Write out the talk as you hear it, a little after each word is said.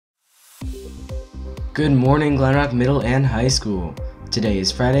Good morning, Glen Rock Middle and High School. Today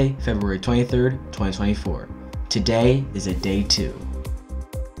is Friday, February 23rd, 2024. Today is a day 2.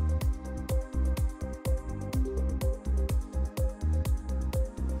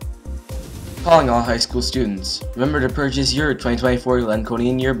 Calling all high school students, remember to purchase your 2024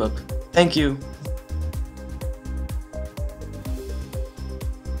 Lanconian yearbook. Thank you.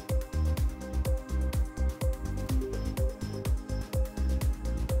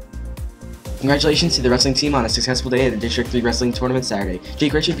 Congratulations to the wrestling team on a successful day at the District 3 Wrestling Tournament Saturday.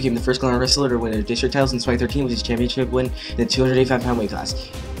 Jake Richard became the first Glen Rock wrestler to win a district title since 2013 with his championship win in the 285-pound weight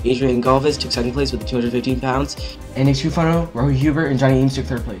class. Adrian Galvez took second place with the 215 pounds, and Nick Schufano, Rohy Huber, and Johnny Eames took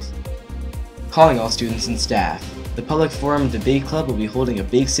third place. Calling all students and staff, the public forum of the Bake Club will be holding a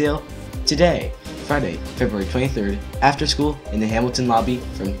bake sale today, Friday, February 23rd, after school in the Hamilton lobby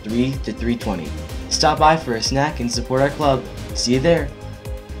from 3 to 3:20. Stop by for a snack and support our club. See you there.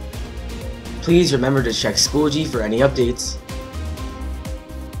 Please remember to check Schoology for any updates.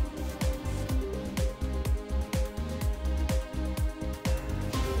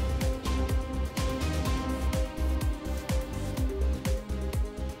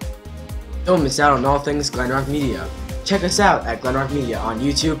 Don't miss out on all things Glen Rock Media. Check us out at Glen Rock Media on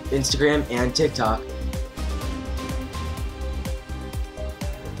YouTube, Instagram, and TikTok.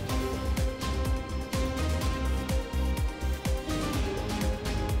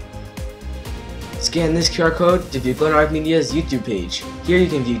 Scan this QR code to view Glen Rock Media's YouTube page. Here you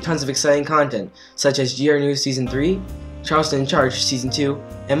can view tons of exciting content, such as GR News Season 3, Charleston in Charge Season 2,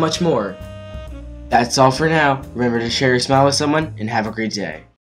 and much more. That's all for now. Remember to share your smile with someone, and have a great day.